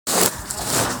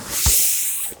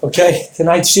Okay,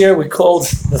 tonight's year we called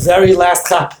the very last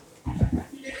chap.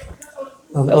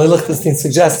 Eli Lichtenstein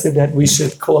suggested that we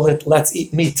should call it "Let's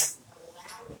Eat Meat,"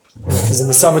 because in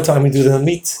the summertime we do the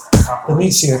meat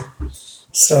year.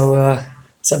 So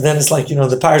then it's like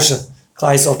the parsha.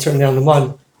 Klai all turned down the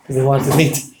mun because they wanted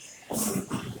meat.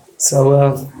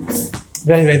 So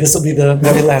but anyway, this will be the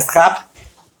very last chap,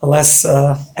 unless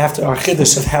after our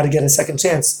chiddush of how to get a second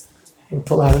chance, we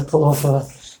pull off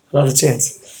another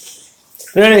chance.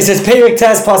 But anyway, it says Perek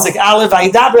Tes Pasuk Aleph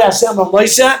Vayidaber Hashem al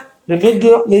Moshe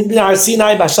Midbar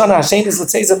Sinai Bashana Hashenis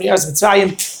L'Tzeiz Mi'aretz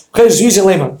Mitzrayim Kodesh Yushin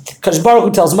Leimar. Kadosh Baruch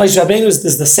Hu tells Moshe Rabbeinu this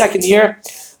is the second year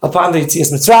upon the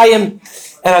Yetzias Mitzrayim,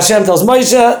 and Hashem tells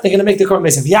Moshe they're going to make the Korban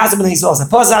Pesach. V'yazim and Yisrael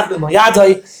Zapazak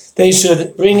B'Moyadai. They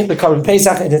should bring the Korban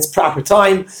Pesach at its proper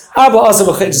time. Abba Asa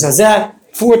B'Chodesh Hazeh,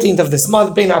 14th of this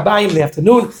month, Bein Arbayim in the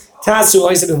afternoon. Tasu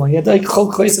Oisei B'Moyadai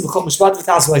Chol Koisei B'Chol Mishpat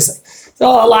V'Tasu Oisei. A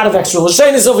lot of extra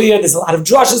lashonos over here. There's a lot of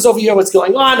drushes over here. What's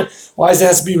going on? Why does it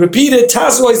have to be repeated?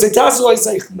 Tasu Oisei,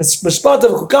 Mishpat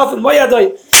V'Chukaf and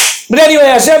Moyadai. But anyway,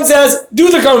 Hashem says, do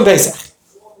the Korban Pesach.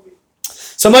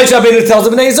 So Moshe Rabbeinu tells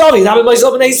the Bnei Yisrael,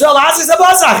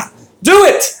 do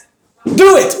it.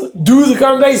 Do it. Do the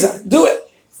Korban Pesach. Do it.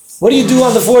 What do you do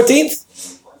on the 14th?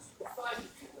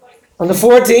 On the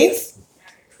 14th,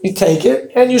 you take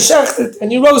it and you shecht it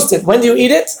and you roast it. When do you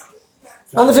eat it?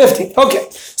 On the 15th. Okay.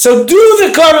 So do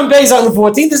the Korban Pesach on the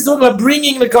 14th. This is talking about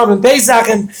bringing the Korban Pesach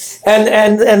and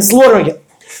slaughtering it.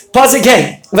 Pasuk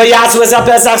Hey.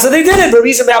 So they did it.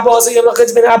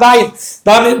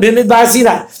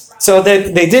 So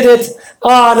they did it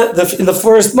in the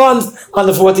first month, on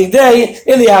the 14th day,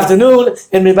 in the afternoon,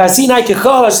 in Midbar Sinai,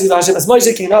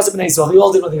 we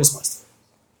all did what they were supposed to.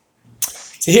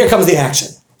 So here comes the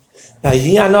action. There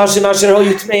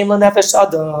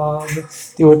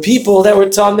were people that were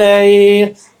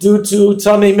tamei due to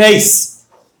tamei mace.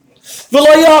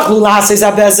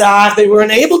 They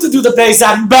weren't able to do the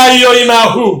Pesach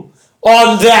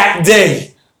on that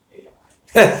day.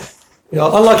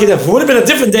 Unlucky them. If it would have been a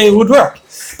different day, it would work.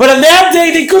 But on that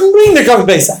day, they couldn't bring the Korban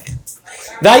Pesach.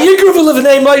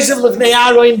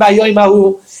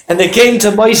 And they came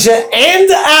to Moshe and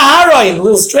Aharon. A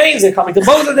little strange, they're coming to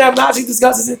both of them. Rashi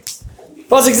discusses it.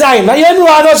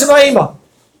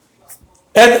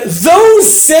 And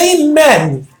those same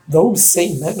men,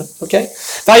 okay?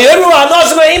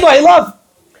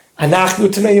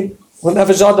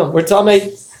 We're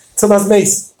Tamas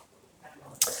Mace.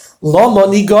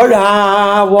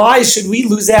 Why should we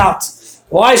lose out?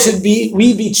 Why should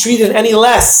we be treated any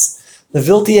less? The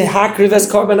Vilti Hakriv as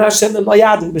Korban Hashem and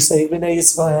Mayadu B'Nei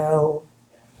Yisrael.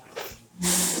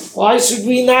 Why should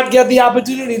we not get the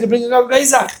opportunity to bring a Korban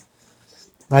Pesach?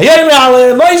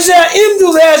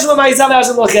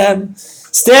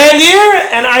 Stand here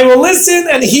and I will listen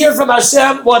and hear from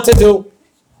Hashem what to do.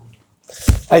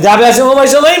 Whether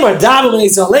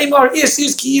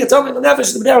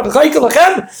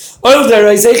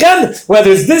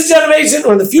it's this generation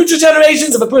or in the future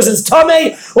generations, if a person's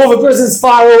tamei or if a person's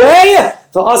far away,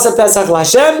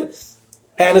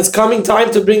 and it's coming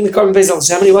time to bring the Korban Pesach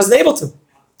Hashem, and he wasn't able to. So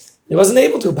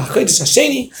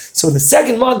in the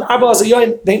second month,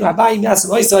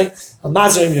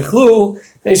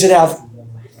 they should have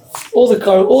all the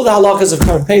halakas of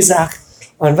Korban Pesach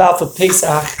on Val for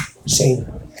Pesach Sheni.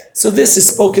 So this is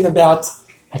spoken about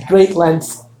at great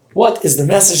length. What is the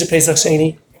message of Pesach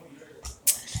Sheni?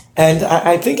 And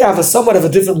I think I have a somewhat of a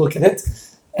different look at it.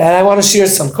 And I want to share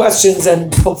some questions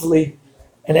and hopefully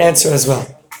an answer as well.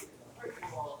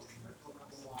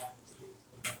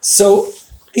 So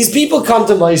these people come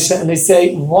to Moshe and they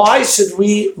say, why should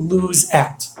we lose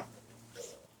out?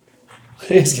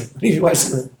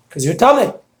 Because you're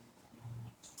tamei.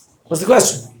 What's the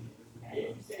question?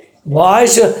 Why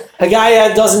should a guy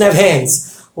that doesn't have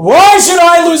hands? Why should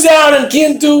I lose out and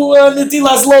can't do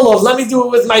netilas lolov? Let me do it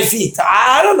with my feet.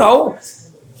 I don't know.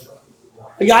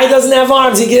 A guy doesn't have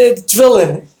arms. He get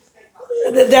tefillin.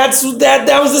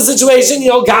 That was the situation.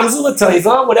 Gamzu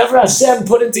l'toiva. Whatever Hashem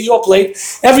put into your plate.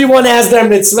 Everyone has their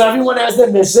mitzvah. Everyone has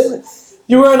their mission.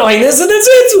 You were an oinus, and that's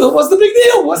it. What's the big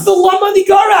deal? What's the lama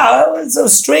nigara? It's a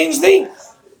strange thing.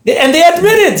 And they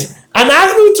admitted.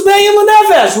 Anachnu tmeim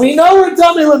l'nefesh. We know we're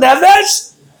tamei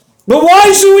l'nefesh, but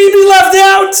why should we be left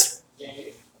out?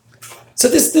 So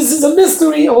this is a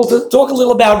mystery. We'll talk a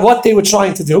little about what they were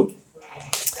trying to do.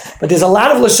 But there's a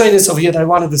lot of lashonos over here that I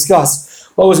want to discuss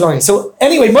what was going on. So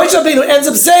anyway, Moshe Rabbeinu ends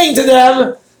up saying to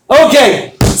them,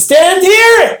 okay, stand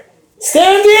here,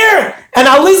 and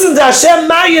I'll listen to Hashem.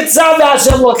 Ma yitzav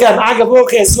Hashem lochem.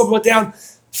 Agav I saw it down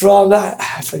from,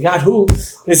 I forgot who,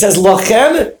 but it says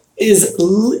lochem is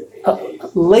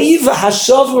Leiv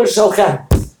Hashavur Shalchem.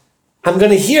 I'm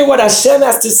going to hear what Hashem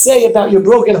has to say about your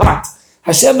broken heart.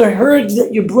 Hashem heard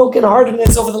your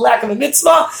brokenheartedness over the lack of a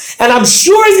mitzvah, and I'm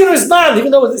sure he's going to respond,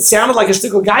 even though it sounded like a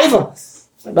shtickle gaiva.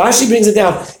 Rashi brings it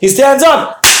down. He stands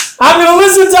up. I'm going to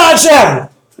listen to Hashem.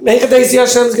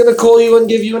 Hashem's going to call you and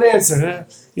give you an answer.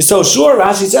 You're so sure.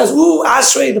 Rashi says, "Ooh,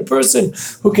 Ashrei, the person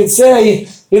who can say,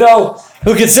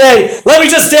 let me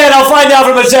just stand. I'll find out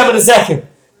from Hashem in a second."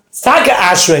 It's not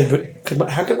Ashrei, but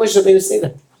how can Moshe Rabbeinu say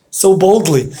that so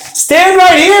boldly? Stand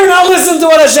right here and I'll listen to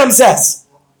what Hashem says.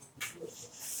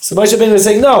 So Moshe Rabbeinu is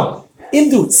saying, no,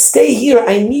 Indu, stay here.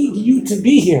 I need you to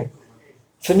be here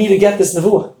for me to get this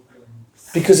nevuah.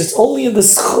 Because it's only in the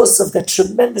schus of that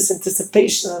tremendous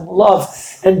anticipation and love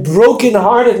and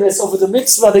brokenheartedness over the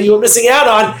mitzvah that you were missing out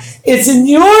on. It's in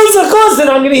your schus that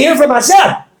I'm going to hear from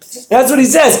Hashem. That's what he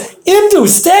says. Indu,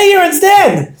 stay here and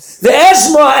stand. The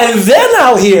Eshma, and then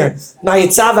I'll hear.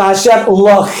 Na'itzava Hashem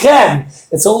lochem.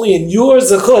 It's only in your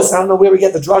zechus. I don't know where we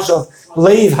get the drush of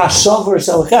leiv hashavar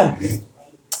shalchem.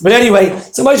 But anyway,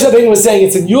 so Moshe Rabbeinu was saying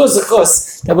it's in your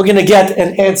zechus that we're going to get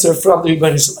an answer from the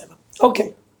Rebbeinu Shalom.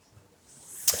 Okay.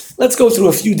 Let's go through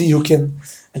a few diyukim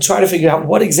and try to figure out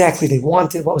what exactly they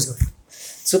wanted, what was going on.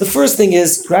 So the first thing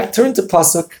is, right, turn to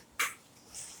Pasuk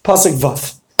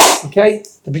Vav. Okay?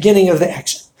 The beginning of the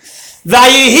action.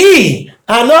 Vayihi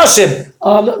Anoshim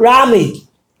Rami.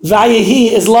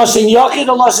 Vayihi is Lashon Yachid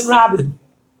or Lashon Rabin?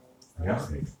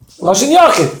 Lashon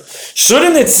Yachid.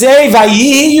 Shouldn't it say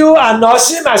Vayihi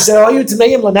Anoshim Asher Ayu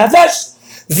Tmeim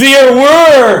Lanefesh? There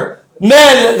were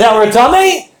men that were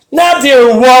tamei, not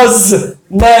there was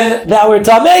men that were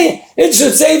tamei. It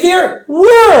should say there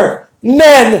were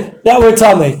men that were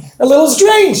tamei. A little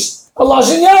strange. A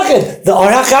Lashon Yachid. The Or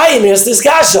HaChaim is this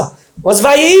kasha. What's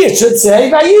Vayihi? It should say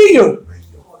Vayiyu.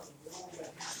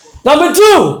 Number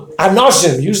two,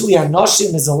 Anoshim. Usually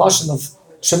Anoshim is a lashon of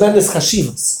tremendous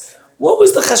chashivas. What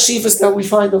was the chashivas that we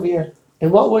find over here?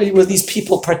 And what were these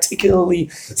people particularly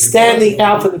standing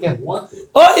out from the game?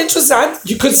 Oh, interesting.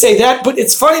 You could say that, but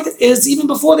it's funny that it's even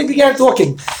before they began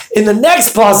talking. In the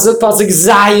next pasuk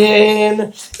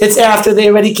Zion, it's after they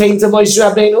already came to Moshe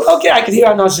Rabbeinu. Okay, I could hear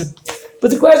Anoshim.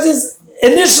 But the question is,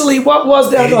 initially, what was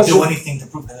the Anoshim? They didn't do anything to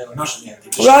prove that they were Anoshim yet.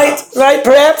 Right,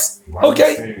 perhaps.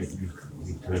 Okay.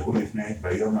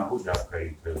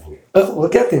 We'll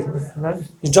get there.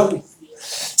 You're jumping.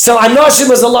 So Anoshim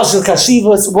was a lashon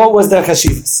chashivas. What was their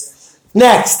chashivas?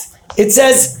 Next, it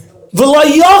says v'lo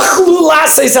yochlu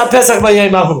laseis haPesach b'yom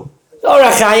hahu. The Or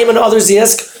HaChaim and others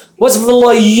ask, what's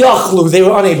v'lo yochlu? They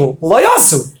were unable. V'lo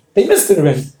yasu. They missed it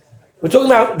already. We're talking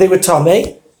about they were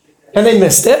tamei and they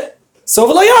missed it. So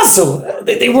v'lo yasu.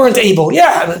 They weren't able.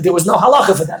 Yeah, there was no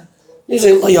halacha for them. You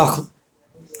say v'lo yochlu.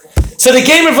 So they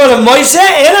came in front of Moshe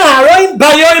and Aaron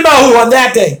b'yom hahu on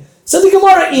that day. So the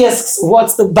Gemara asks,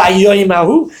 what's the Bayoim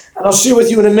Hahu? And I'll share with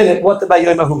you in a minute what the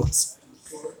Bayoim Hahu was.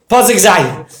 Pasuk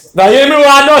Zayin. Vayoimru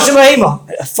Hanoshim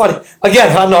Ha'ima. Funny.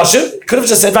 Again, Hanoshim. Could have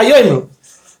just said Vayoimru.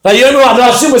 Vayoimru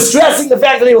Hanoshim was stressing the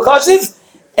fact that they were Chashiv.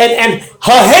 And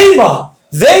Ha'ima,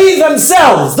 they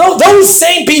themselves, those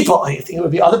same people. You think it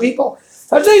would be other people?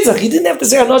 He didn't have to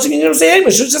say Hanoshim, he didn't have to say Ha'ima.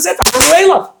 He should have just said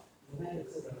Ha'ima.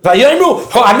 Vayoimru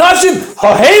Hanoshim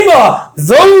Ha'ima.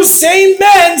 Those same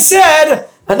men said,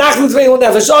 okay.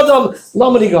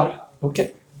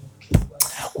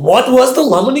 What was the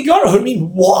Lamanigar? I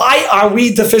mean, why are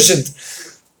we deficient?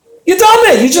 You're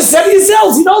dumb. You just said it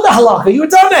yourselves. You know the halacha. You're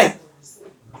dumb.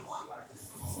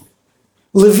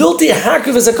 Levilti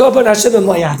hakav is a korban Hashem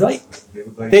b'mayadai.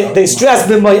 They stress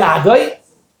b'mayadai.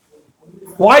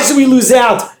 Why should we lose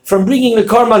out from bringing the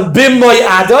korban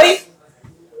b'mayadai?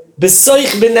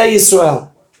 B'soich b'nei Yisrael.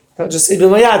 Don't just say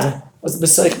b'mayadai. What's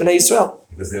b'soich b'nei Yisrael?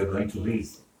 Because they are going to leave.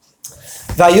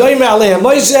 Vayomer Aleim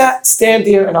Moshe, stand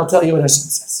here and I'll tell you what Hashem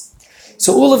says.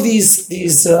 So all of these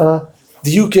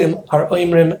diyukim are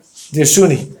oimrim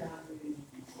dirshuni.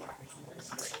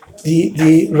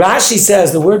 The Rashi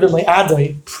says the word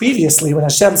b'mayadai previously when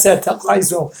Hashem said tell Klal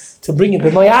Yisrael to bring it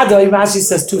b'mayadai, Rashi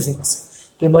says two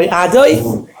things: b'mayadai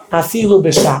afilu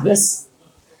b'Shabbos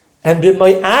and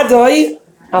b'mayadai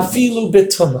afilu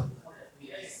b'tumah.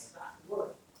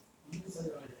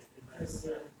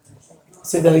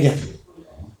 Say that again.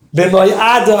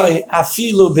 B'mayadai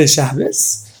afilu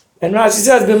b'Shabbos. And Rashi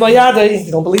says, b'mayadai,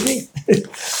 you don't believe me?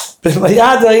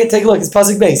 B'mayadai, take a look, it's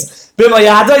Pasuk base.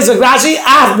 B'mayadai, so Rashi,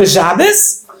 af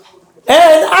b'Shabbos,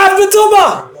 and af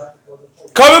b'tumah.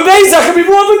 Korban base, that can be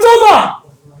brought b'tumah.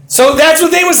 So that's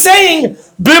what they were saying.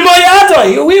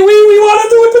 B'mayadai, we want to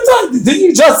do it b'tumah. Didn't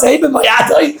you just say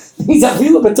b'mayadai? Means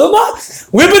afilu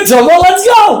b'tumah? We're b'tumah, let's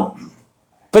go.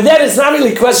 But then it's not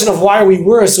really a question of why are we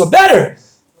worse or better.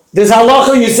 There's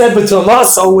halacha, you said b'tumah,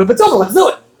 so we're b'tumah, let's do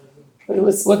it.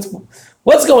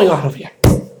 What's going on over here?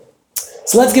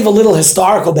 So let's give a little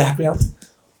historical background,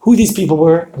 who these people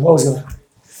were and what was going on.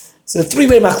 So the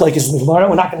three-way machlokes in the Gemara,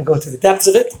 we're not going to go to the depths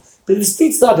of it, but it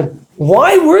speaks to them.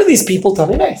 Why were these people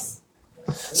Tamei Meis?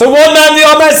 So one man, the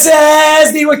Omer,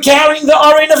 says they were carrying the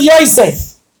Aron of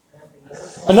Yosef.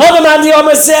 Another man, the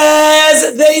Omer,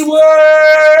 says they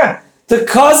were the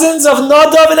cousins of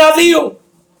Nadav and Avihu,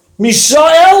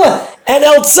 Mishael and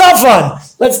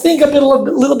Eltzaphan. Let's think a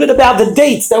little bit about the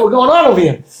dates that were going on over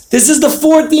here. This is the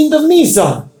 14th of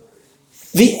Nisan.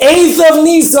 The 8th of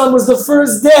Nisan was the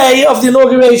first day of the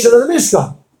inauguration of the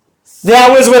Mishkan.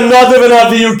 That was when Nadav and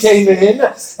Avihu came in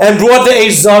and brought the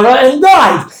Eish Zara and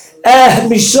died.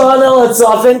 Mishael and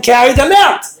Eltzaphan carried them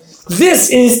out. This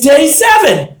is day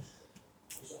 7.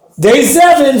 Day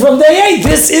 7 from day 8.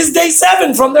 This is day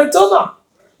 7 from their Tumah.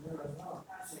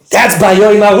 That's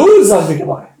Bayoy Mahuz on the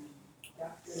Gemara.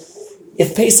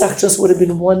 If Pesach just would have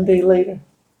been one day later,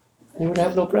 they would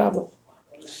have no problem.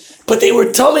 But they were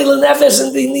Tomei L'Nefesh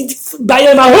and they need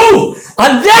Bayoy Mahu.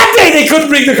 On that day they couldn't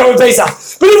bring the Korban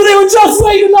Pesach. But if they were just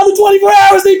waiting another 24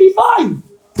 hours, they'd be fine.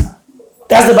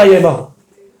 That's the Bayoy Mahu.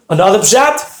 Another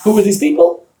Pshat, who were these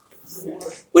people?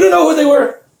 We don't know who they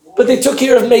were, but they took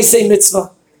care of Meisei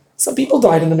Mitzvah. Some people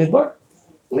died in the Midbar,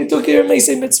 and they took care of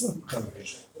Meisei Mitzvah.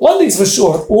 One thing's for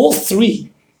sure, all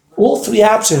three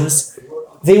options,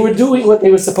 they were doing what they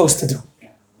were supposed to do.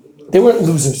 They weren't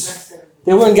losers.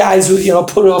 They weren't guys who,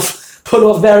 put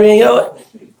off burying.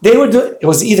 They were doing, it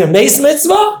was either Meis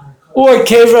Mitzvah or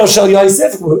Kever Shel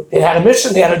Yosef. They had a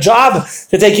mission, they had a job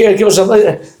to take care of Kever Shel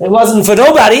Yosef. It wasn't for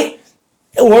nobody.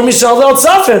 Or Mishael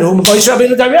Eltzaphan, whom Moshe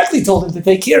Rabbeinu directly told him to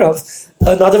take care of,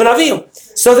 Nadav and Avihu.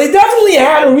 So they definitely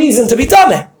had a reason to be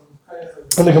Tameh.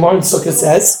 And the Gemara in Sukkah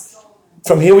says,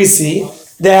 from here we see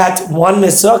that one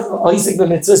mitzvah, Isaac the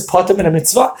mitzvah is Potem and a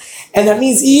mitzvah, and that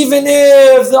means even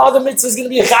if the other mitzvah is going to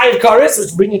be a Chayiv Kares,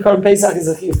 which bringing Korban Pesach is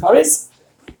a Chayiv Kares,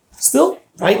 still,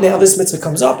 right now this mitzvah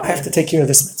comes up, I have to take care of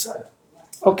this mitzvah.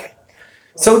 Okay.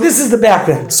 So this is the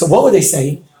background. So what were they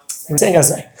saying? They were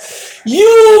saying,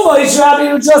 you, Moshe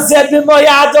Rabbeinu, just said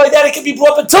that it can be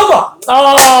brought B'tumah.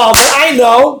 Oh, but I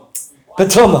know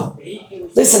B'tumah.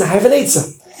 Listen, I have an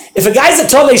eitzah. If a guy's a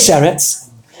Tomei Sheretz,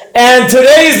 and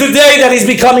today is the day that he's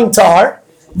becoming tar,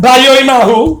 Bayoy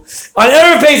Mahu, on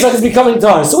Erev Pesach is becoming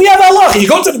tar. So we have halacha. You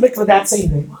go to the mikveh that same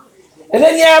day. And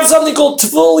then you have something called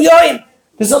Tvul Yoin.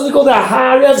 There's something called a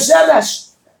Harev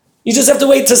Shemesh. You just have to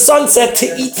wait to sunset to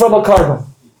eat from a carbon.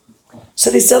 So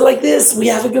they said like this, we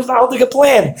have a gewaldige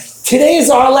plan. Today is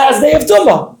our last day of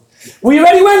Tumah. We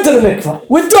already went to the mikveh.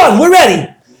 We're done. We're ready.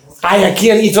 I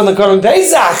can't eat from the Korban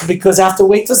Pesach because I have to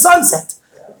wait till sunset.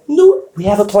 No, we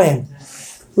have a plan.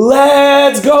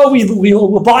 Let's go.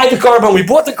 We'll buy the carbon. We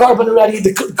bought the carbon already.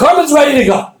 The carbon's ready to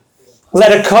go.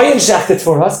 Let a kohen shecht it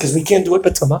for us because we can't do it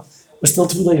b'tumah. We're still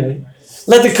too late.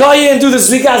 Let the kohen do the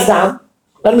zrikas dam.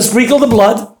 Let him sprinkle the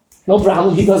blood. No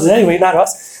problem. He does it anyway, not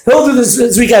us. He'll do the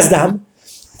zrikas dam.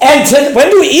 And when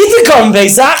do we eat the Korban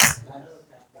Pesach?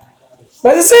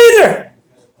 By the Seder.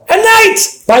 At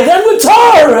night. By then we're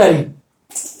tar already.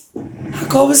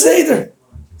 Hakol Seder.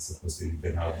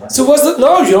 So what's the...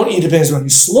 No, you don't eat it when you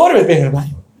slaughter it.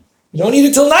 You don't eat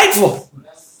it till nightfall.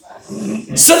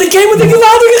 So they came with the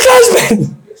gewaldige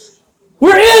cheshbon.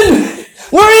 We're in.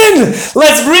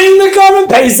 Let's bring the Korban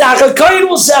Pesach. A kohen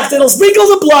will shecht it. He'll sprinkle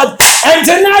the blood. And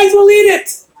tonight we'll eat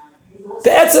it. The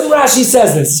Etzem Rashi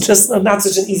says this. It's just not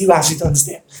such an easy Rashi to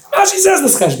understand. Rashi says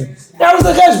this cheshbon. That was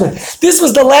the cheshbon. This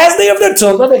was the last day of their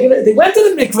Tumah. They went to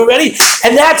the mikveh already,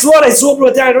 and that's what I saw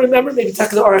brought down. I don't remember. Maybe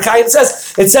Taka the Orachayim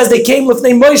says. It says they came with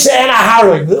name Moshe and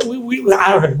Aharon.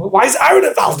 Aaron. Why is Aaron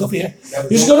involved over here?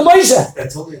 You should go to Moshe.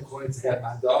 That's only according to that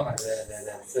Madonna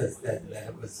that says that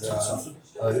it was.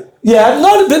 But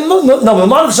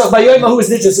Manav Shach by Yom, who was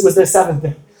Nidjas, it was their 7th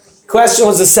day. Question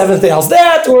was the 7th day. Else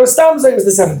that, or Stam saying it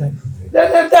was the 7th day.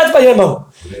 That's by Yom.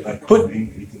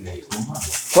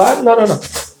 What? No.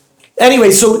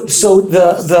 Anyway, so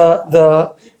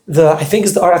the I think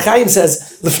it's the Arachayim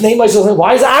says Lefnei Moshe.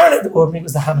 Why is Aaron? Or maybe it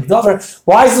was the Hamikdavar.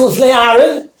 Why is Lefnei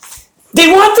Aaron? They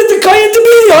wanted the kohen to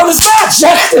be on the spot.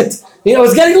 Shechted.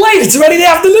 It's getting late. It's already the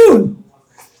afternoon.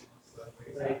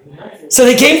 So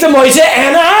they came to Moshe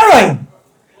and Aaron.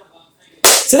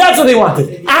 So that's what they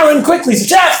wanted. Aaron quickly,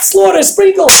 shecht, slaughter,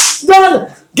 sprinkle, done.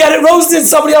 Get it roasted.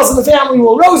 Somebody else in the family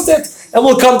will roast it, and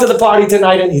we'll come to the party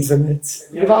tonight and eat from it.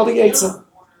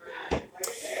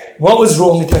 What was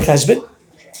wrong with the cheshbon?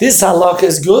 This halakha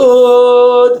is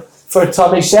good for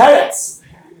Tamei Sheretz,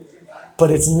 but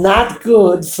it's not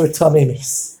good for Tamei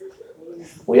Meis.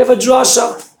 We have a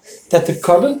drasha that the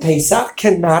Korban Pesach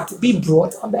cannot be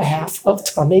brought on behalf of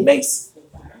Tamei Meis.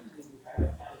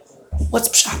 What's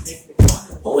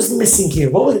pshat? What was missing here?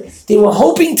 They were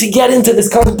hoping to get into this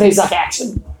Korban Pesach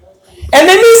action, and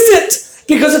they missed it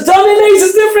because the Tamei Meis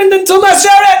is different than Tumas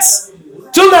Sheretz.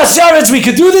 Tumas Sheretz, we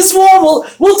could do this war.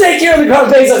 We'll take care of the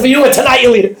Korban Pesach for you, and tonight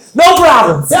you'll eat it. No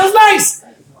problem. Sounds nice.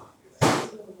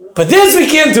 But this we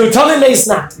can't do. Tamei Meis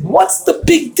not. What's the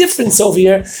big difference over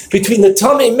here between the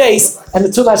Tamei Meis and the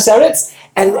Tumas Sheretz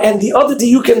and the other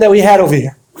diukim that we had over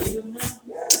here?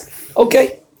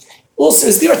 Okay. Also,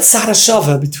 is there a tzara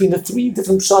shava between the three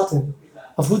different pshatim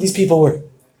of who these people were?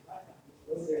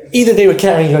 Either they were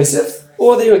carrying Yosef,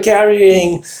 or they were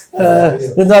carrying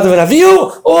the Nadav and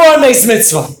Avihu, or Meis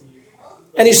Mitzvah.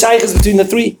 Any shaykhs between the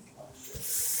three?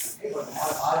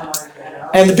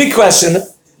 And the big question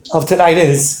of tonight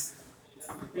is,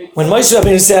 when Moshe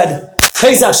Rabbeinu said,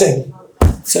 Pesach Sheni,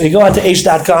 so you go onto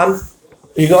H.com,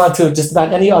 you go onto just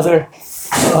about any other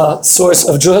source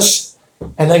of Jewish,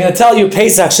 and they're going to tell you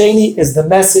Pesach Sheni is the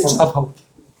message of hope.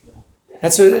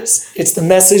 That's what it is. It's the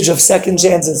message of second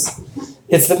chances.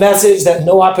 It's the message that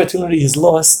no opportunity is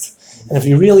lost. And if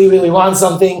you really, really want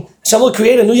something, Hashem will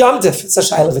create a new Yom Tov. It's a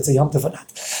shayla if it's a Yom Tov or not.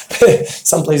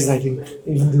 Some places I think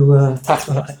even do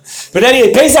Tachma. But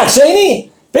anyway, Pesach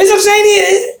Sheni,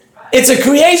 it's a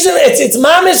creation, it's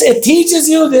mamish, it teaches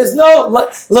you, there's no,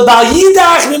 L'bal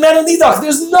Yidach, Mimenu Nidach,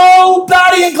 there's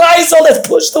nobody in Klal Yisrael that's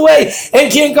pushed away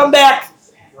and can't come back.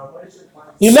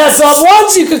 You mess up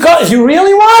once, you could come, if you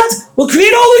really want, we'll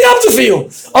create all the Yom Tov for you.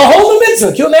 A whole new mitzvah.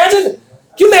 Can you imagine?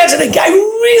 Can you imagine a guy who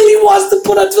really wants to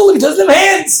put on tefillin, he doesn't have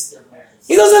hands.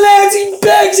 He doesn't have hands, he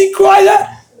begs, he cries.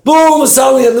 Boom,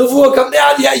 suddenly a nevuah come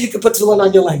down, yeah, you can put tefillin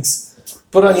on your legs.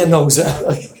 Put on your nose.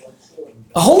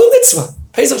 A whole new mitzvah.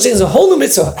 Pesach Sheni is a whole new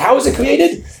mitzvah. How is it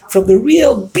created? From the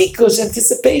real bikush,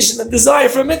 anticipation, and desire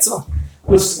for a mitzvah.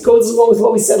 Which goes along with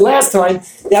what we said last time.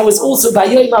 That was also by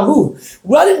Yom Mahu.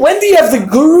 When do you have the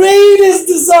greatest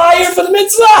desire for the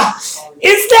mitzvah?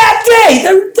 It's that day.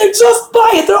 They're just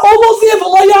by it. They're almost there.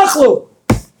 V'lo yachlu.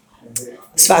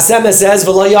 Sfas Emes says,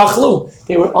 V'lo yachlu.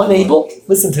 They were unable.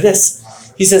 Listen to this.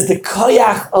 He says the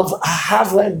koyach of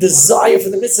ahava and desire for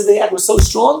the mitzvah they had was so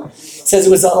strong. He says it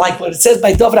was like what it says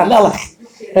by David HaMelech.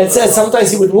 And it says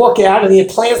sometimes he would walk out and he had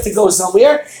plans to go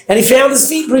somewhere and he found his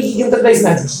feet bringing him to the base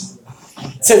medrash.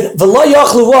 So the lo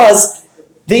yachlu was,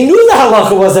 they knew the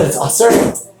halacha was that it's usher,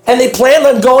 and they planned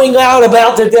on going out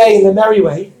about their day in the merry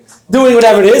way, doing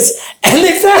whatever it is, and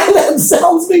they found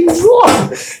themselves being drawn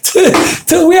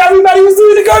to where everybody was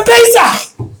doing the Korban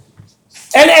Pesach.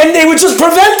 And they were just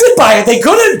prevented by it. They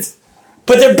couldn't.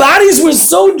 But their bodies were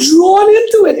so drawn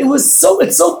into it.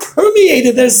 It so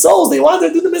permeated their souls. They wanted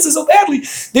to do the mitzvah so badly.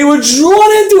 They were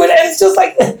drawn into it, and it's just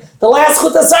like the last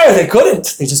chut asayah. They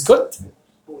couldn't. They just couldn't.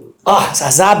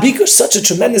 Such a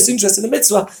tremendous interest in the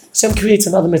mitzvah. Hashem creates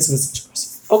another mitzvah for such a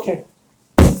person. Okay.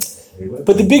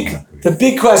 But the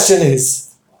big question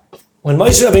is, when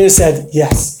Moshe Rabbeinu said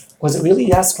yes, was it really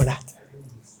yes or not?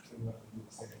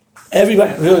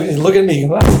 Everybody, look at me.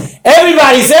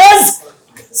 Everybody says,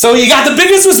 so you got the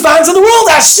biggest response in the world.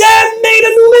 Hashem made a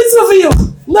new mitzvah for you.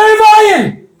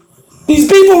 Nervayin. These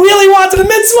people really wanted a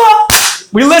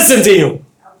mitzvah. We listened to you.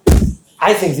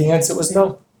 I think the answer was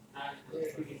no.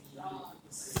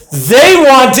 They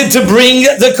wanted to bring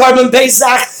the Korban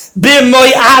Pesach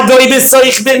b'moy adoi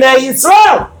b'soich b'nei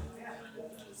Yisrael.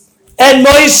 And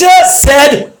Moshe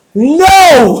said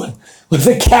no, with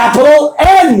a capital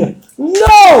N.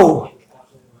 No.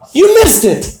 You missed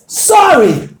it.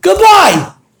 Sorry.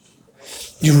 Goodbye.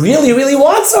 You really, really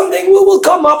want something? We'll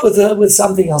come up with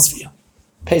something else for you.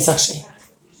 Pesach Sheni.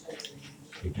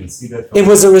 It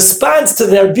was a response to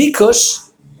their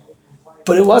bikush,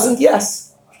 but it wasn't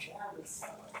yes.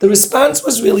 The response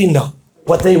was really no.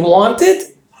 What they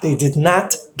wanted, they did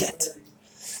not get.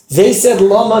 They said,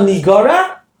 Lama ni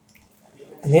gara,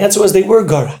 and the answer was they were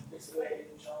gara.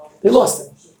 They lost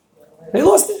it. They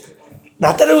lost it.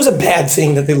 Not that it was a bad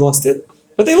thing that they lost it,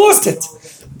 but they lost it.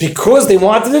 Because they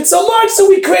wanted it so much, so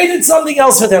we created something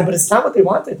else for them, but it's not what they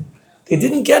wanted. They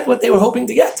didn't get what they were hoping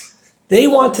to get. They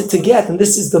wanted to get, and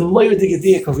this is the Moyer de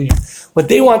Gediach over here, what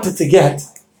they wanted to get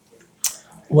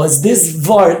was this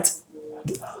vart,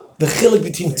 the chiluk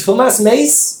between Tumas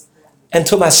Meis and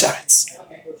Tumas Sheretz.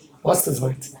 What's the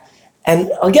word?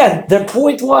 And again, their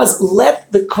point was,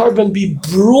 let the korban be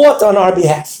brought on our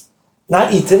behalf.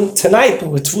 Not eaten tonight, but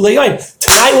with Tvulei Yom.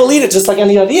 Tonight we'll eat it just like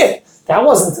any other year. That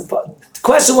wasn't the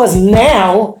question. Was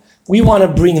now we want to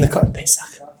bring the Korban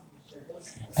Pesach.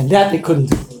 And that they couldn't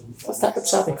do. What's that the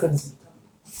pshat? They couldn't do.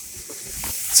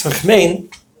 So Chmein,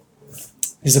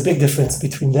 there's a big difference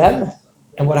between them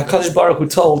and what HaKadosh Baruch Hu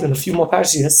told in a few more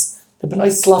parashiyos, the Bnei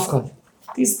Slavkon.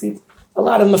 These people, a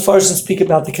lot of Mefarshim speak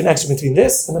about the connection between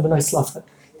this and the Bnei Slavkon.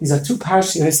 These are two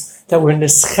parshas that were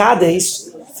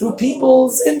nischadesh through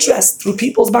people's interest, through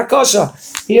people's bakasha.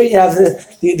 Here you have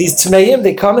these Tmeim,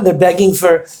 they come and they're begging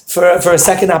for a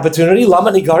second opportunity,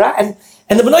 Lama Nigara,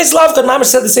 and the Bnei Slavka, Mamash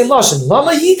said the same lashon,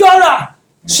 Lama Yigara,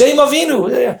 Shem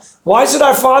Avinu. Why should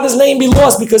our father's name be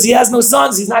lost? Because he has no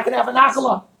sons, he's not going to have a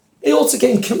nachala. They also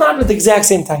came command with the exact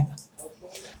same time.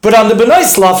 But on the Bnei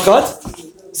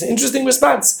Slavka, it's an interesting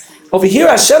response. Over here,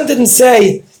 Hashem didn't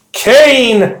say,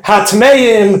 Kain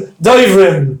Hatmeim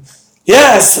Doivrim.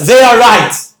 Yes, they are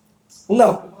right.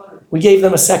 No. We gave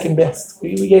them a second best.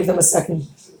 We gave them a second.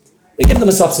 We gave them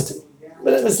a substitute.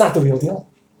 But it's not the real deal.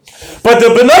 But the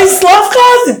Bnei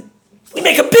Slavka, we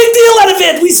make a big deal out of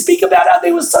it. We speak about how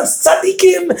they were such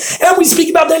tzaddikim, and we speak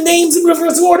about their names in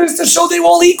reverse orders to show they're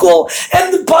all equal.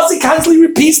 And the pasuk constantly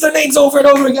repeats their names over and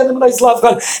over again. The Bnei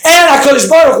Slavka, and HaKadosh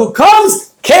Baruch Hu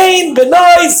comes, Kain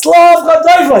Bnei Slavka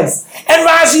Doivros. And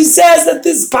Rashi says that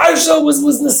this parsha was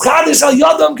nischadish al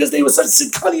yadam because they were such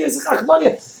tzidkaniya,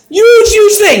 chachmaniya.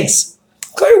 Huge things.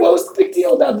 Okay, what was the big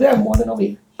deal about them more than over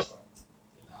here?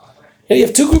 Here you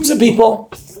have two groups of people.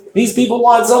 These people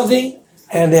want something,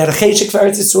 and they had a cheshik for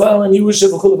Eretz Yisrael and Yerusha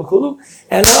v'chulu.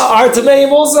 And our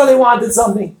Tameim also, they wanted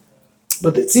something.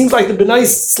 But it seems like the Bnei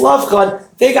Slavka,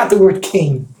 they got the word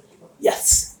king.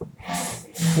 Yes.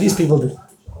 These people did.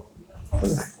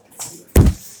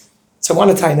 So I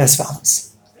want to tie in as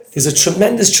follows. There's a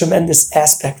tremendous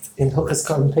aspect in Hilchos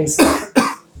Korban Pesach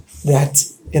that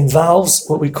involves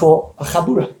what we call a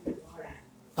chabura.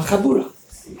 A chabura.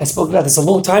 I spoke about this a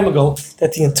long time ago,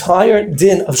 that the entire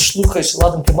din of Shluchei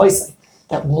Shel K'maisai,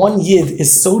 that one yid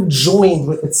is so joined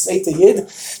with its Sveita yid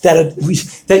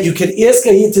that you can ask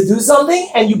a yid to do something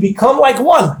and you become like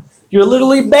one. You're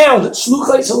literally bound.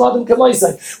 Shluchei Shel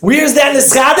K'maisai. Where's that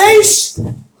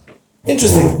Nischadesh?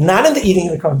 Interesting. Not in the eating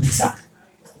of the Korban Pesach,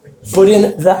 but in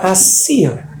the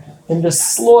asir, in the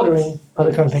slaughtering of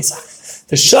the Korban Pesach.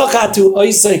 The shachatu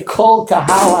oisei kol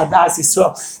kahal adas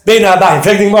Yisrael bein habayim. In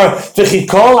fact, the Gemara,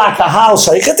 v'chikol hakahal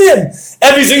shaychatim.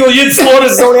 Every single yid slaughters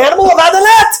his own animal. Other than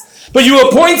that, but you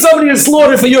appoint somebody to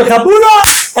slaughter for your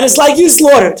chabura, and it's like you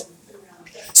slaughtered.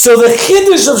 So the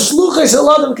chiddush of shluchei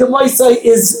shel adam k'maisai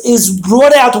is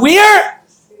brought out where?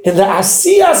 In the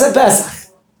asiyas HaPesach.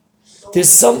 There's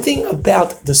something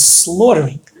about the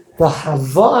slaughtering, the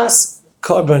havas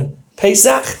korban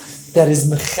Pesach, that is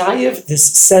mechayev this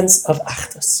sense of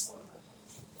achdus,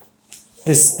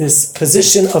 this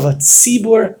position of a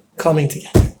tzibur coming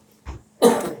together.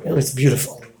 It's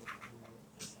beautiful.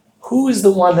 Who is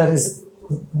the one that is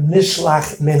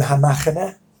nishlach min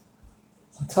hamachane?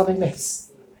 The Tamei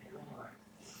Meis.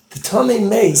 The Tamei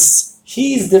Meis,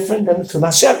 he's different than the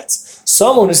Tumas Sheretz.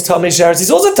 Someone is Tamei Sheretz, he's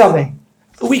also Tamei.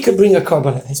 But we could bring a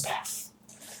korban in his path.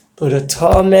 But a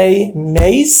Tamei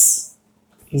Meis,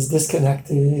 he's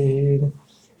disconnected.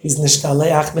 He's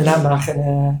nishtaleach min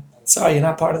hamachane. Sorry, you're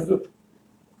not part of the group.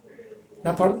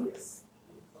 Not part of the group.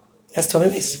 That's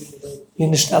Tamei Meis. You're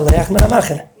nishtaleach min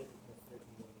hamachane.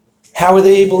 How were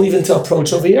they able even to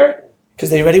approach over here? Because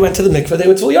they already went to the mikveh, they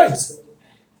were tul yoyim.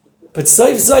 But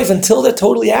Zayf, until they're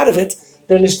totally out of it,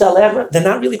 they're nishtaleach. They're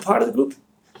not really part of the group.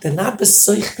 They're not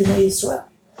b'soich b'nei Yisrael.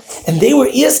 And they were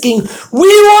asking, we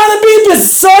want to be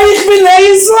b'soich b'nei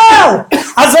Yisrael.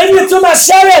 As I went to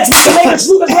Masharet, we can make a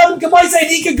shluchas Rabban K'maisai, and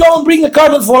he could go and bring a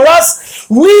korban for us.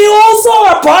 We also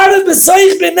are part of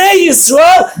b'soich b'nei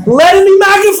Yisrael. Let him be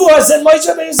maggid for us. And Moshe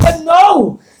Rabbeinu said,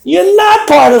 no, you're not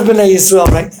part of b'nei Yisrael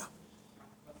right now.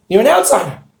 You're an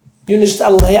outsider. You're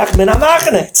nishtaleach min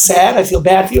hamachane. It's sad. I feel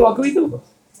bad for you. What can we do?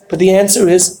 But the answer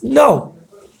is no.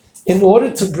 In order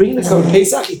to bring the Korban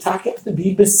Pesach, you have to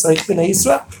be b'soich b'nei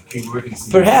Yisrael.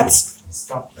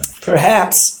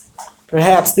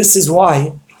 Perhaps this is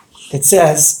why it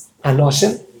says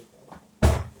Anoshim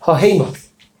Hahema.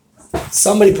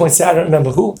 Somebody points out, I don't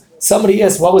remember who. Somebody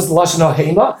asked, what was the Lashon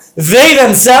Hahema? They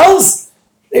themselves,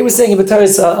 they were saying in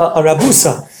B'taris a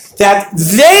Rabusa, that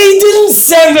they didn't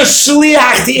send a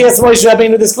shliach to ask Moshe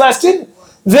Rabbeinu this question.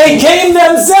 They came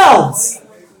themselves.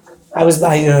 I was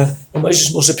by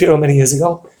Moshe Shmuel Shapiro many years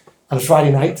ago on a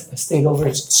Friday night. I stayed over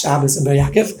at Shabbos in Ber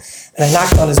Yaakov, and I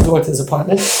knocked on his door to his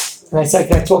apartment, and I said,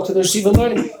 can I talk to the Yeshiva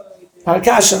learning?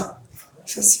 Harakasha. He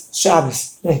says,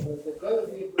 Shabbos. Hey.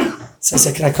 So I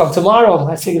said, can I come tomorrow?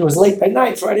 I figured it was late by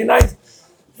night, Friday night.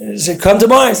 He said, come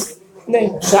tomorrow.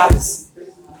 Name, Shabbos.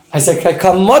 I said, can I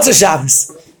come Motzei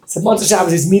Shabbos? I said, Motzei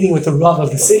Shabbos, he's meeting with the Rav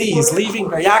of the city. He's leaving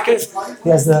Ber Yaakov. He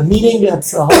has the meeting.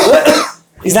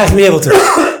 He's not going to be able to.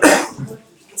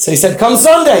 So he said, come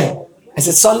Sunday. I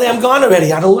said, Sunday I'm gone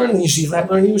already. I don't learn in the yeshiva. I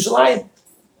learn in Yerushalayim.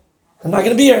 I'm not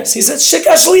going to be here. So he said,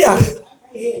 Shika Shliach.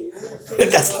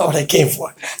 That's not what I came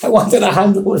for. I wanted to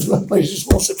handle with Rabbi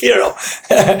Shmuel Shapiro.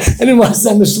 I didn't want to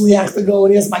send the shliach to go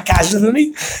and he has my cash for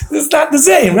me. It's not the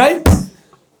same, right?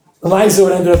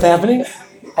 What ended up happening?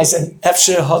 I said,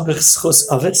 Efsher habich schus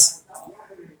avis.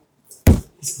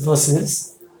 He said, what's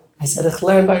this? I said, ich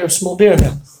learned by your small beer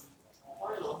now.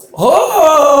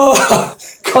 Oh,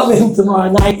 come in tomorrow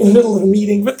night in the middle of the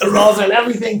meeting with the Rav and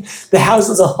everything. The house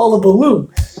was a hullabaloo.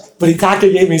 But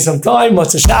Itaka gave me some time,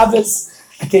 Motzei Shabbos.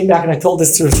 I came back and I told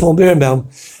this to Shmuel Birnbaum,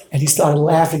 and he started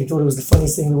laughing. He thought it was the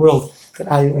funniest thing in the world that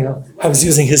I was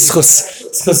using his schus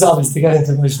Avis to get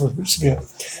into Moshe Shapiro.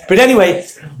 But anyway,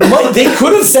 they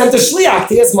could have sent a shliach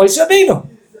to ask Moshe Rabbeinu.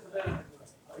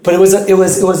 But it was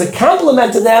a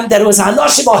compliment to them that it was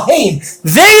Hanoshim Oheim.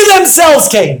 They themselves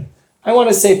came. I want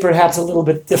to say perhaps a little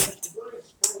bit different.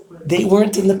 They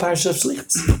weren't in the parsha of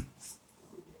Shlichus.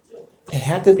 It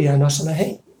had to be Hanoshim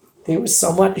Oheim. They were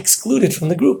somewhat excluded from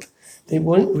the group. They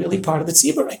weren't really part of the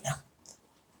tzibur right now.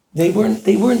 They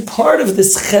weren't part of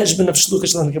this cheshbon of shluchah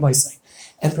shalom k'maisai.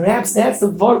 And perhaps that's the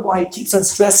word why it keeps on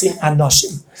stressing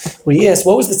anoshim. We asked,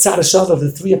 what was the tzad hashav of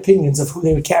the three opinions of who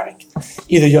they were carrying?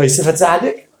 Either Yosef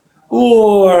HaTzadik,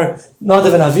 or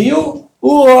Nadav and Avihu,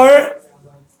 or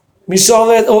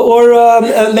Mishavet,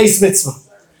 or Meis Mitzvah.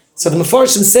 So the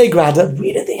Mefarshim say, Grada,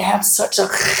 where did they have such a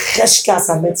cheshkas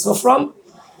ha-mitzvah from?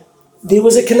 There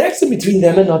was a connection between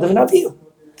them and Nadav and Avihu.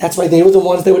 That's why they were the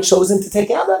ones that were chosen to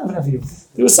take out Nadav and Avihu.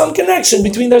 There was some connection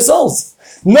between their souls.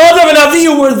 Nadav and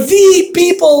Avihu were the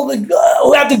people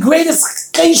who had the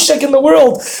greatest cheshek in the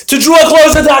world to draw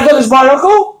closer to HaKadosh Baruch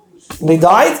Hu. And they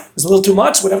died. It was a little too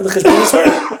much, whatever the cheshbonos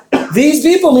were. These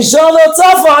people, Mishal and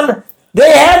Tzafan,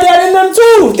 they had that in them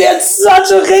too. They had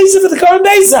such a cheshek for the Korban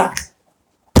Pesach.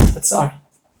 But sorry.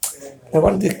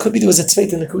 It could be there was a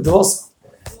tzveit in the Kudah also.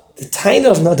 The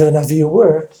taina of Nadav and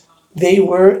Avihu they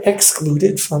were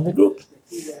excluded from the group.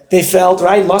 They felt,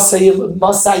 right, Masay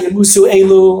Musu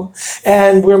Elu,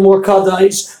 and we're more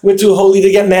Kaddish, we're too holy to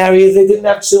get married, they didn't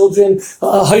have children,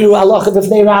 they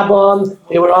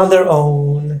were on their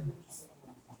own.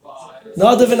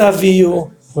 Nadav and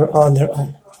Avihu were on their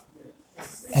own.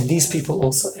 And these people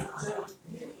also,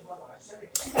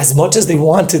 as much as they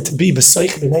wanted to be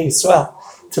B'soich B'nai Yisrael,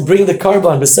 to bring the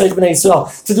carbon, B'soich B'nai Yisrael,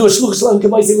 to do a shluch shalom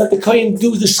k'maisi, let the kohen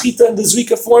do the shchita and the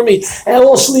zrika for me, and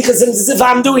all shlichas, and as if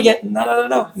I'm doing it.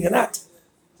 No, you're not.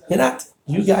 You're not.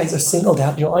 You guys are singled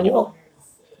out, you're on your own.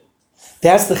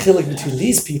 That's the chiluk between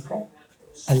these people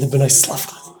and the B'nai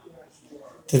Slavkad.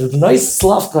 The B'nai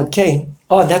Slavkad came,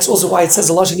 and that's also why it says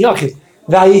a Lashon Yachid,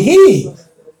 Vayihi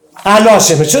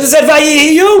Anoshim. It should have said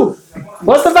Vayihi you.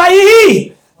 What's the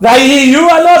Vayihi? Vayihi you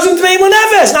Anoshim Tveimu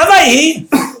Nefesh, not Vayihi.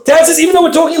 That says, even though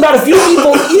we're talking about a few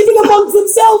people, even amongst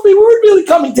themselves, they weren't really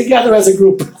coming together as a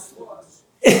group.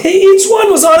 Each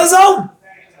one was on his own.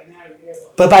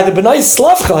 But by the B'nai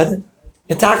Slavkad,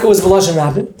 Itaka was Veloshin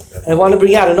Rabbin. And I want to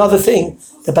bring out another thing,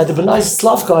 that by the B'nai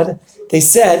Slavkad, they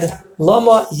said,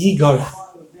 Lama Yigara.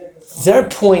 Their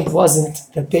point wasn't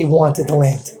that they wanted the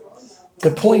land.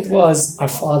 Their point was our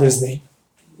father's name.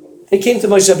 They came to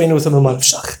Moshe Rabbeinu with a Mamad of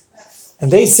Shach.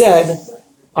 And they said,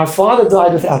 our father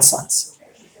died without sons.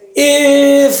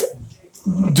 If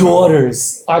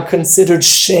daughters are considered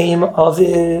shame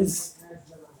aviv,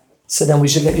 so then we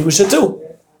should get Yerusha too.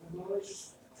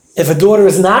 If a daughter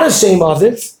is not a shame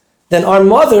aviv, then our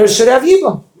mother should have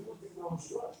Yibam.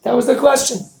 That was the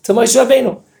question to Moshe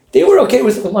Rabbeinu. They were okay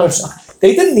with the Shach.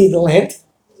 They didn't need the land.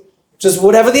 Just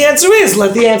whatever the answer is,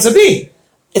 let the answer be.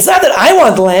 It's not that I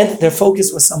want the land. Their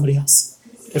focus was somebody else.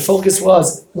 Their focus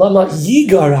was Lama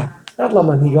Yigara. Not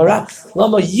Lama Nigara,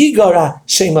 Lama Yigara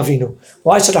Shem Avinu.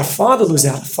 Why should our father lose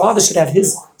out? Our father should have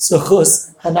his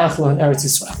Zechus Hanachla and Eretz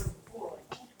Yisrael.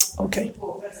 Okay.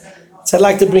 So I'd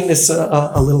like to bring this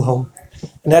a little home.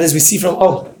 And that is we see from,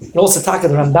 and also talk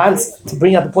of the Ramban, to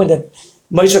bring out the point that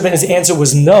Moshe Rabbeinu's answer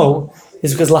was no,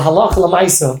 is because Lahalach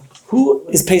Lamaisa, who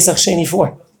is Pesach Sheni for?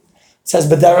 It says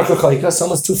B'derech Rechoika,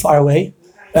 someone's too far away,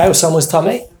 right? Or someone's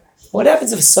Tameh. What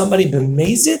happens if somebody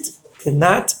b'mezit did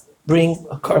not bring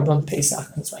a carbon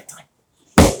Pesach in its right time?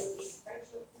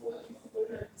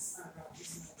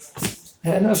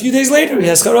 And a few days later, he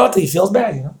has karate. He feels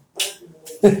bad,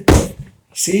 He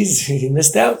sees he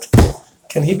missed out.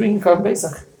 Can he bring carbon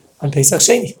Pesach on Pesach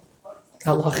Sheni?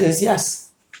 Allah is yes.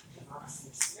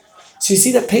 So you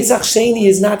see that Pesach Sheni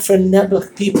is not for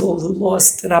Nebuch people who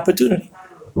lost an opportunity.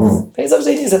 Pesach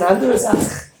Sheni is an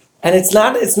Andrezach, and it's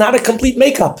not a complete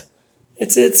makeup.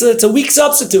 It's a weak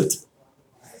substitute.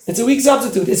 It's a weak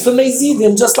substitute. It's for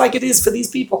Mezidim, just like it is for these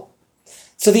people.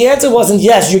 So the answer wasn't,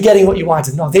 yes, you're getting what you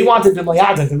wanted. No, they wanted the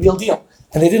Mayada, the real deal.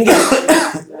 And they didn't get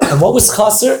it. And what was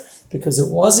Chaser? Because it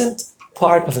wasn't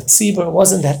part of a tzibur. It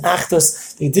wasn't that achdus.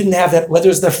 They didn't have that, whether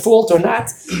it's their fault or not.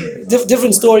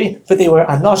 Different story, but they were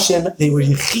anoshim, they were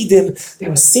yechidim, they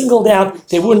were singled out,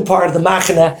 they weren't part of the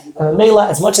machana. And Mela,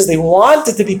 as much as they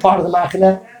wanted to be part of the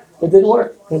machana, it didn't work.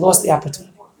 They lost the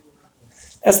opportunity.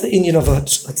 That's the inyan of a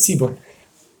tzibur.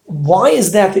 Why is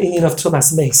that the inyan of Tumas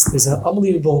Meis? There's an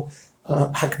unbelievable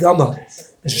hakdama,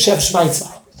 the Shev Shmaitza.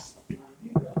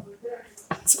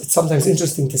 It's sometimes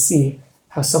interesting to see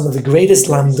how some of the greatest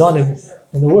lamdanim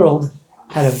in the world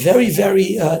had a very, very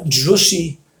drushy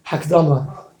hakdama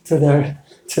to their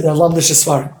lamdish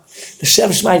svarim. The Shev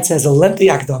Shmaitza has a lengthy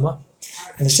hakdama,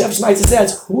 and the Shev Shmaitza says,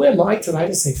 "Who am I to write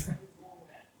a sefer?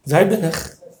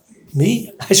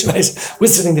 Me?"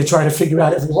 We're sitting there trying to figure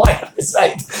out every line of this,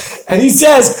 right? And he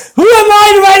says, "Who am I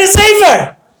to write a sefer?"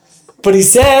 But he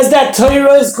says that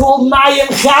Torah is called Mayim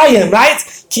Chayim, right?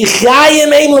 Ki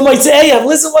Chayim Ein L'Moitzeiyam.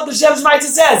 Listen what the Shev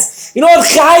Shmaitza says. You know what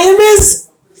Chayim is?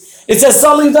 It says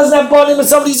somebody who doesn't have bonim and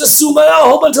somebody who's a suma, a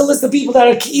whole bunch of list of people that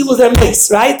are ki'ilu, they're mixed,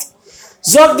 right?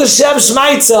 Zog the Shev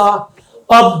Shmaitza,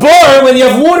 a bar, when you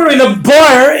have water in a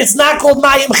bar, it's not called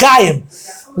Mayim Chayim.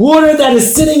 Water that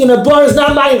is sitting in a bar is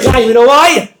not Mayim Chayim. You know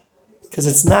why? Because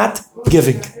it's not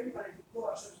giving.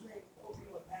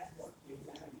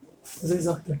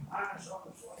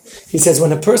 He says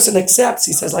when a person accepts,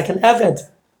 he says like an Eved.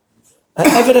 An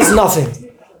Eved is nothing.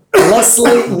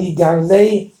 Leslie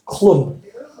migarnei klum.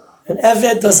 An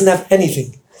Eved doesn't have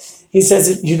anything. He says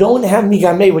if you don't have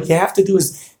migarnei, what you have to do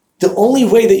is, the only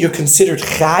way that you're considered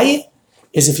chai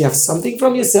is if you have something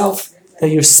from yourself that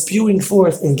you're spewing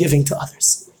forth and giving to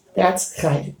others. That's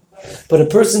chai. But a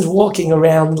person's walking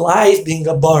around life being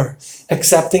a bar,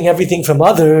 accepting everything from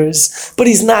others, but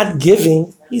he's not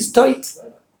giving, he's tight.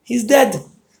 He's dead.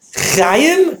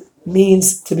 Chayim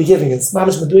means to be giving. It's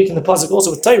mamash meduik in the pasuk also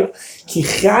with Torah. Ki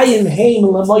chayim heim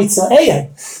lamoitzaeyam.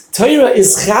 Torah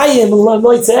is chayim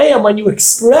lamoitzaeyam. When you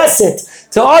express it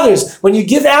to others, when you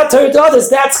give out Torah to others,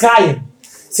 that's chayim.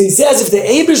 So he says, if the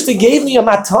Eibishter gave me a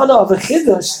matana of a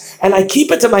chiddush and I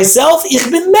keep it to myself, ich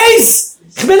bin meis.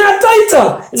 Ich bin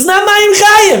ataita. It's not mayim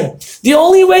chayim. The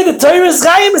only way the Torah is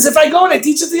chayim is if I go and I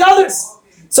teach it to others.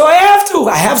 So I have to.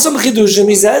 I have some chidushim,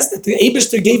 he says, that the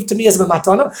Eibishter gave to me as a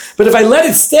matana. But if I let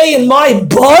it stay in my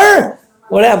bar,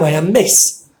 what am I? A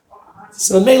mess.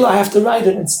 So in Mela, I have to write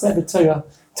it and spread the Torah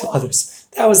to others.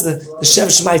 That was the Shev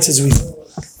Shmaitza's reason.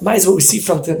 What we see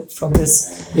from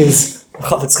this is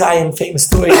Chavetz Chaim, famous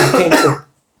story.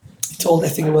 He told, I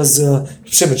think it was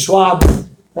Shimon Schwab,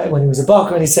 right, when he was a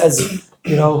bacher, and he says,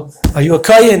 are you a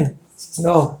Kohen? He says,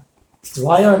 no. He says,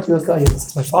 why aren't you a Kohen? He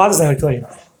says, my father's not a Kohen.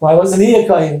 Why wasn't he a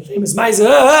Kohen? Famous Meiser.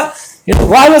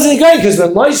 Why wasn't he a Kohen? Because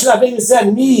when Moshe Rabbeinu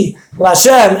said, "Me,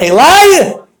 Lashem,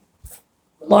 Eli,"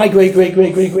 my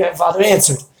great-great-great-great-grandfather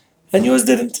answered, and yours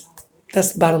didn't.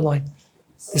 That's the bottom line.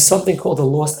 There's something called a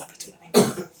lost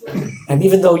opportunity. And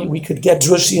even though we could get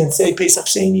drushy and say Pesach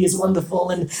Sheni is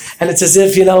wonderful, and it's as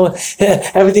if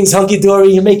everything's hunky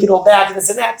dory, you make it all back, and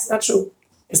it's not true.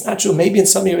 It's not true. Maybe in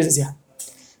some areas, yeah.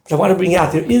 But I want to bring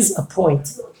out there is a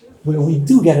point where we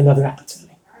do get another opportunity.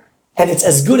 And it's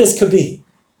as good as could be.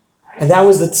 And that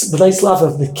was the B'nai Slav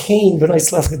of the Cain, B'nai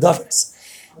Slav Gedavers.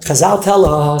 Chazal tell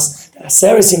us that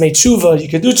Aseres Yimei Tshuva, you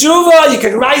can do Tshuva, you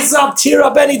can rise up, tear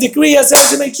up any decree,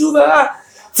 Aseres Yimei Tshuva.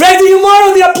 Friday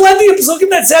tomorrow, there are plenty of psukim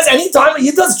that says anytime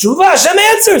he does Tshuva, Hashem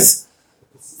answers.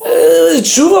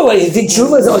 Tshuva, what, you think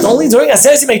Tshuva is only during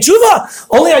Aseres Yimei Tshuva?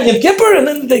 Only on Yom Kippur, and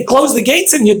then they close the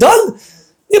gates and you're done?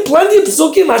 There are plenty of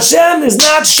psukim. Hashem is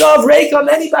not shav reikam.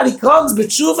 Anybody comes, but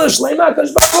tshuva, shleima,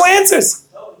 Hakadosh Baruch Hu answers.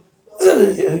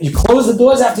 You close the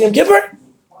doors after Yom Kippur?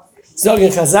 Zog in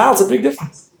Chazal, it's a big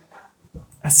difference.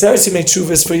 Aseres Yimei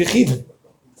Tshuva is for Yechidim.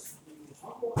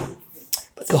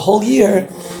 But the whole year,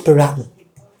 Beramim.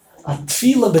 A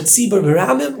tefillah b'tzibur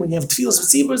Beramim, when you have tefillas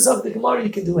b'tzibur, Zog the Gemara, you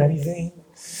can do anything.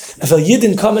 If a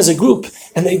Yidden come as a group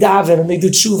and they daven and they do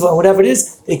tshuva and whatever it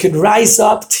is, they could rise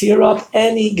up, tear up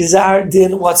any gzar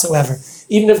din whatsoever,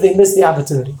 even if they miss the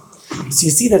opportunity. So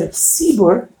you see that a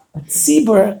tzibur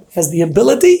has the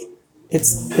ability.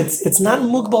 It's not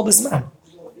mugbal bisman.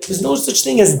 There's no such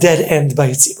thing as dead end by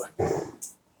a tzibur.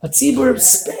 A tzibur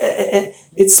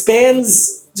it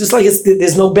spans. Just like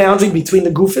there's no boundary between the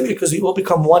gufim because we all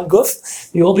become one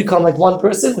guf. We all become like one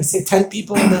person. We say 10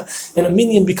 people and a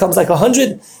minyan becomes like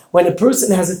 100. When a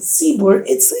person has a tzibur,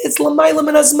 it's lamayla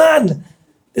min hazman.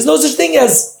 There's no such thing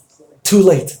as too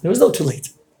late. There is no too late.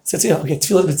 So it's, okay,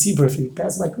 tefillah b'tzibur, if you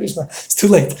pass my Krishna, it's too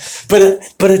late. But a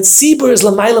tzibur is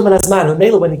lamayla min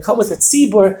hazman. When you come with a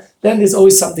tzibur, then there's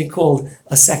always something called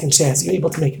a second chance. You're able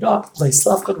to make it up. Like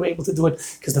Slavchot were able to do it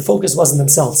because the focus wasn't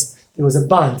themselves. It was a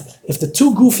bond. If the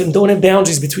two gufim don't have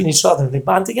boundaries between each other, they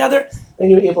bond together,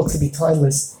 then you're able to be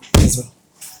timeless as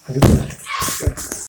well.